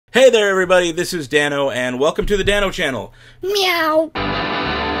Hey there everybody, this is Dano, and welcome to the Dano channel. Meow.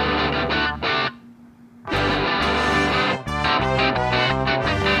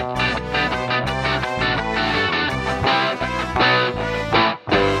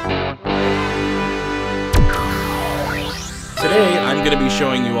 Today I'm going to be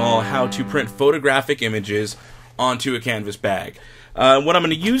showing you all how to print photographic images onto a canvas bag. What I'm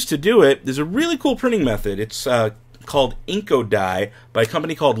going to use to do it is a really cool printing method. It's called Inkodye by a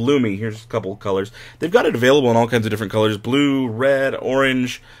company called Lumi. Here's a couple of colors. They've got it available in all kinds of different colors: blue, red,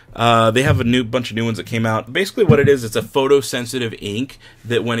 orange. They have a bunch of new ones that came out. Basically what it is, it's a photosensitive ink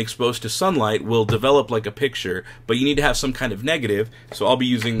that when exposed to sunlight will develop like a picture, but you need to have some kind of negative, so I'll be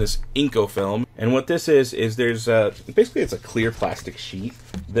using this Inko film. And what this is there's basically it's a clear plastic sheet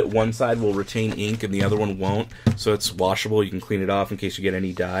that one side will retain ink and the other one won't, so it's washable. You can clean it off in case you get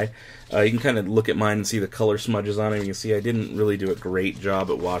any dye. You can kind of look at mine and see the color smudges on it. You can see I didn't really do a great job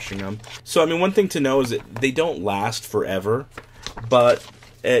at washing them. So I mean, one thing to know is that they don't last forever, but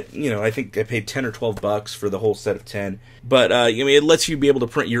I think I paid 10 or 12 bucks for the whole set of 10. But it lets you be able to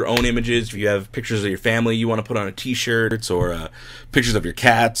print your own images. If you have pictures of your family you want to put on a t-shirt, or pictures of your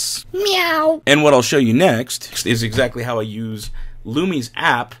cats. Meow. And what I'll show you next is exactly how I use Lumi's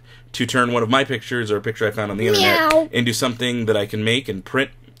app to turn one of my pictures, or a picture I found on the internet, into something that I can make and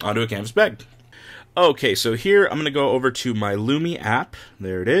print onto a canvas bag. Okay, so here I'm going to go over to my Lumi app.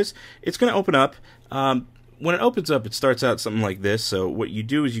 There it is. It's going to open up. When it opens up, it starts out something like this. So what you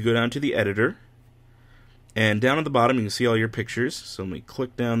do is you go down to the editor, and down at the bottom you can see all your pictures. So let me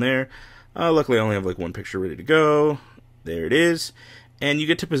click down there. Luckily I only have like one picture ready to go. There it is. And you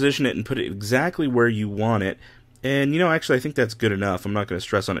get to position it and put it exactly where you want it. And actually I think that's good enough. I'm not going to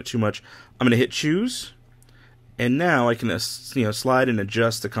stress on it too much. I'm going to hit choose. And now I can slide and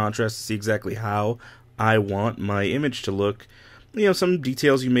adjust the contrast to see exactly how I want my image to look. Some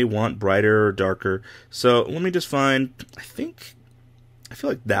details you may want brighter or darker. So let me just find, I feel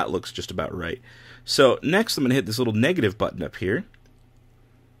like that looks just about right. So next I'm going to hit this little negative button up here.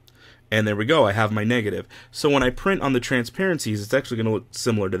 And there we go, I have my negative. So when I print on the transparencies, it's actually going to look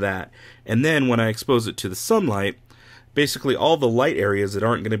similar to that. And then when I expose it to the sunlight, basically all the light areas that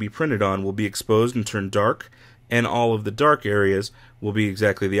aren't going to be printed on will be exposed and turned dark. And all of the dark areas will be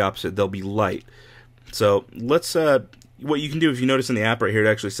exactly the opposite. They'll be light. So let's what you can do, if you notice in the app right here, it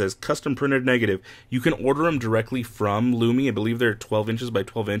actually says custom printed negative. You can order them directly from Lumi. I believe they're 12 inches by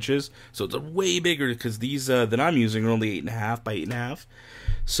 12 inches. So it's a way bigger, because these that I'm using are only 8.5 by 8.5.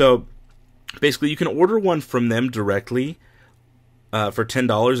 So basically you can order one from them directly for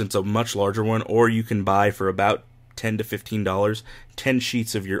 $10. It's a much larger one. Or you can buy for about $10 to $15 10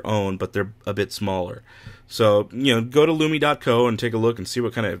 sheets of your own, but they're a bit smaller. So go to lumi.co and take a look and see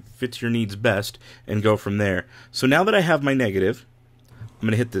what kind of fits your needs best, and go from there. So now that I have my negative, I'm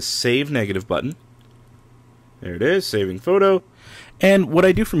going to hit this save negative button. There it is, saving photo. And what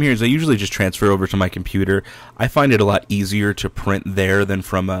I do from here is I usually just transfer over to my computer. I find it a lot easier to print there than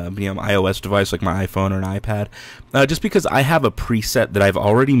from a iOS device like my iPhone or an iPad, just because I have a preset that I've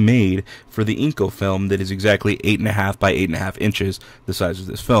already made for the Inko film that is exactly 8.5 by 8.5 inches, the size of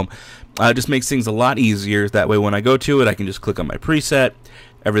this film. It just makes things a lot easier. That way when I go to it, I can just click on my preset,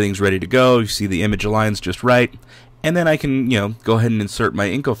 everything's ready to go, you see the image aligns just right, and then I can, go ahead and insert my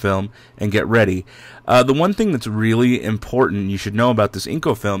Inko film and get ready. The one thing that's really important you should know about this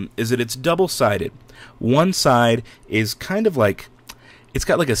Inko film is that it's double-sided. One side is kind of like, it's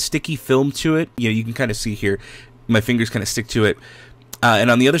got like a sticky film to it. You can kind of see here, my fingers kind of stick to it. And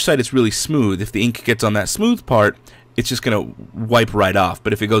on the other side, it's really smooth. If the ink gets on that smooth part, it's just going to wipe right off.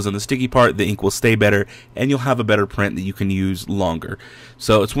 But if it goes on the sticky part, the ink will stay better, and you'll have a better print that you can use longer.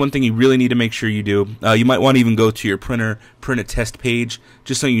 So it's one thing you really need to make sure you do. You might want to even go to your printer, print a test page,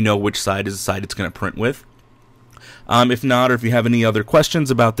 just so you know which side is the side it's going to print with. If not, or if you have any other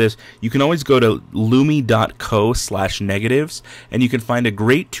questions about this, you can always go to lumi.co/negatives, and you can find a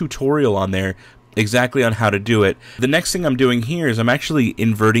great tutorial on there exactly on how to do it. The next thing I'm doing here is I'm actually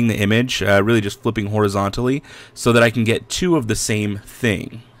inverting the image, really just flipping horizontally, so that I can get two of the same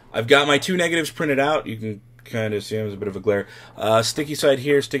thing. I've got my two negatives printed out. You can kind of see them, there's a bit of a glare. Sticky side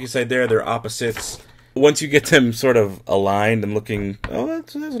here, sticky side there, they're opposites. Once you get them sort of aligned and looking,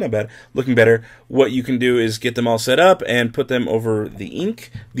 that's not bad, looking better, what you can do is get them all set up and put them over the ink.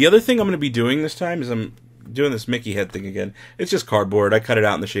 The other thing I'm going to be doing this time is I'm doing this Mickey head thing again. It's just cardboard. I cut it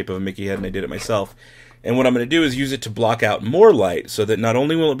out in the shape of a Mickey head, and I did it myself. And what I'm going to do is use it to block out more light, so that not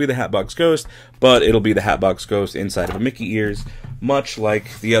only will it be the Hatbox Ghost, but it'll be the Hatbox Ghost inside of a Mickey ears, much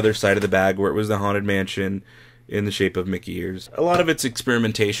like the other side of the bag where it was the Haunted Mansion in the shape of Mickey ears. A lot of it's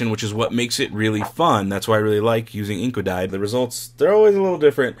experimentation, which is what makes it really fun. That's why I really like using Inkodye. The results, they're always a little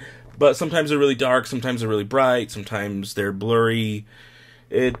different, but sometimes they're really dark, sometimes they're really bright, sometimes they're blurry.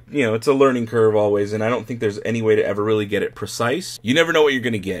 It's a learning curve always, and I don't think there's any way to ever really get it precise. You never know what you're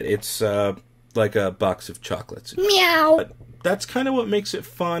going to get. It's like a box of chocolates. Meow. But that's kind of what makes it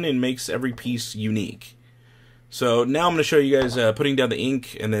fun and makes every piece unique. So now I'm going to show you guys putting down the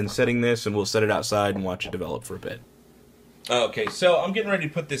ink and then setting this, and we'll set it outside and watch it develop for a bit. Okay, so I'm getting ready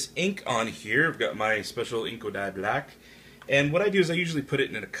to put this ink on here. I've got my special Inkodye black. And what I do is I usually put it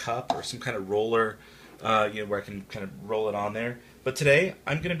in a cup or some kind of roller, where I can kind of roll it on there. But today,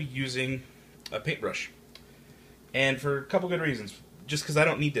 I'm going to be using a paintbrush. And for a couple good reasons. Just because I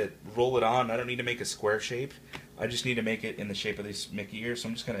don't need to roll it on, I don't need to make a square shape. I just need to make it in the shape of this Mickey ear, so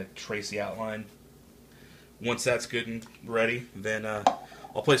I'm just going to trace the outline. Once that's good and ready, then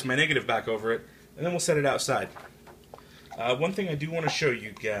I'll place my negative back over it, and then we'll set it outside. One thing I do want to show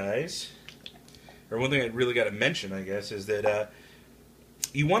you guys, or one thing I really got to mention, I guess, is that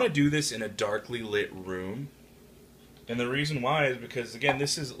you want to do this in a darkly lit room. And the reason why is because, again,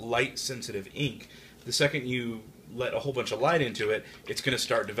 this is light-sensitive ink. The second you let a whole bunch of light into it, it's going to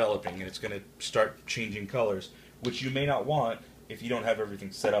start developing, and it's going to start changing colors, which you may not want if you don't have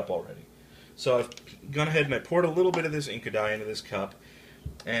everything set up already. So I've gone ahead and I poured a little bit of this Inkodye into this cup,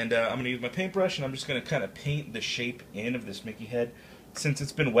 and I'm going to use my paintbrush, and I'm just going to kind of paint the shape in of this Mickey head. Since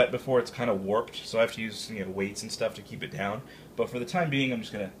it's been wet before, it's kind of warped, so I have to use weights and stuff to keep it down. But for the time being, I'm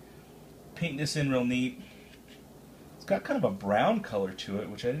just going to paint this in real neat. It's got kind of a brown color to it,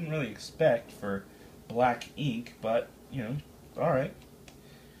 which I didn't really expect for black ink, but, alright.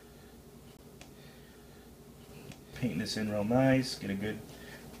 Paint this in real nice, get a good,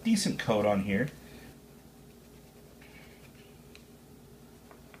 decent coat on here.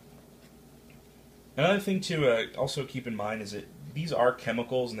 Another thing to also keep in mind is that these are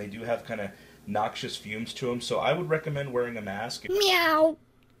chemicals, and they do have kind of noxious fumes to them, so I would recommend wearing a mask. Meow.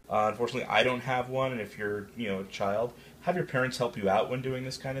 Unfortunately, I don't have one, and if you're, a child, have your parents help you out when doing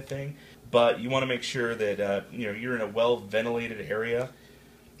this kind of thing. But you want to make sure that, you're in a well-ventilated area.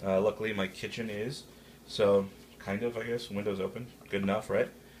 Luckily, my kitchen is, so kind of, I guess, windows open. Good enough, right?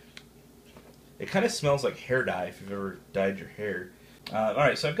 It kind of smells like hair dye if you've ever dyed your hair.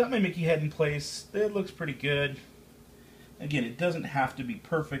 Alright, so I've got my Mickey head in place. It looks pretty good. Again, it doesn't have to be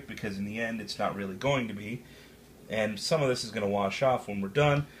perfect because in the end, it's not really going to be. And some of this is going to wash off when we're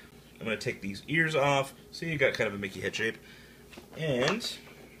done. I'm going to take these ears off, so you got kind of a Mickey head shape. And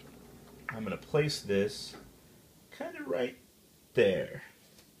I'm going to place this kind of right there.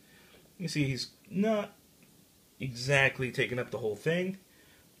 You can see he's not exactly taking up the whole thing,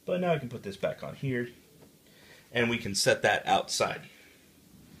 but now I can put this back on here, and we can set that outside.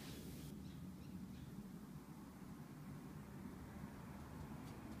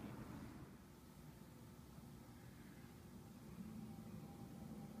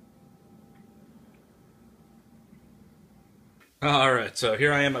 Alright, so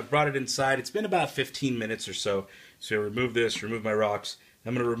here I am. I've brought it inside. It's been about 15 minutes or so. So remove this, remove my rocks.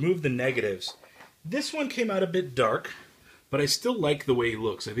 I'm going to remove the negatives. This one came out a bit dark, but I still like the way he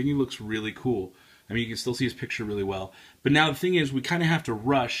looks. I think he looks really cool. I mean, you can still see his picture really well. But now the thing is, we kind of have to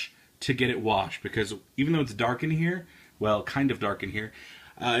rush to get it washed, because even though it's dark in here, well, kind of dark in here,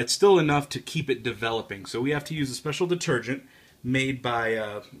 it's still enough to keep it developing. So we have to use a special detergent made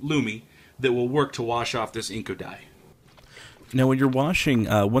by Lumi that will work to wash off this Inkodye. Now, when you're washing,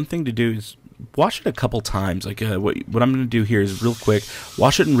 one thing to do is wash it a couple times. Like what I'm going to do here is real quick,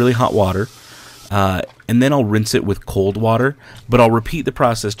 wash it in really hot water, and then I'll rinse it with cold water. But I'll repeat the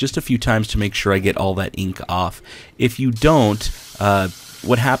process just a few times to make sure I get all that ink off. If you don't,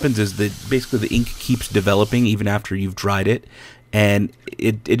 what happens is that basically the ink keeps developing even after you've dried it, and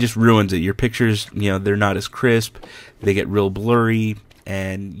it just ruins it. Your pictures, they're not as crisp, they get real blurry,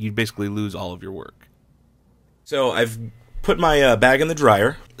 and you basically lose all of your work. So I've put my bag in the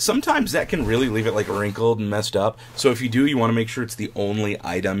dryer. Sometimes that can really leave it like wrinkled and messed up. So if you do, you want to make sure it's the only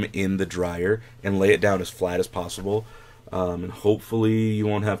item in the dryer and lay it down as flat as possible. And hopefully you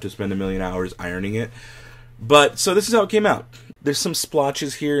won't have to spend a million hours ironing it. But, so this is how it came out. There's some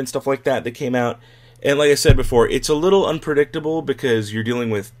splotches here and stuff like that came out. And like I said before, it's a little unpredictable because you're dealing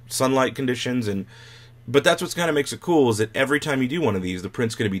with sunlight conditions, but that's what kind of makes it cool, is that every time you do one of these, the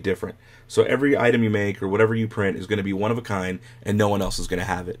print's going to be different. So every item you make or whatever you print is going to be one of a kind, and no one else is going to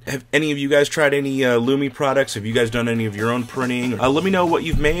have it. Have any of you guys tried any Lumi products? Have you guys done any of your own printing? Let me know what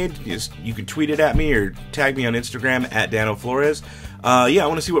you've made. You can tweet it at me or tag me on Instagram at DanoFlores. Yeah, I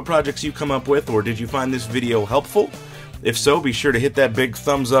want to see what projects you come up with, or did you find this video helpful? If so, be sure to hit that big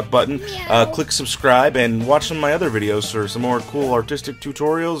thumbs up button, click subscribe, and watch some of my other videos for some more cool artistic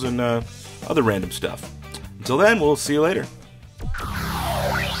tutorials and other random stuff. Until then, we'll see you later.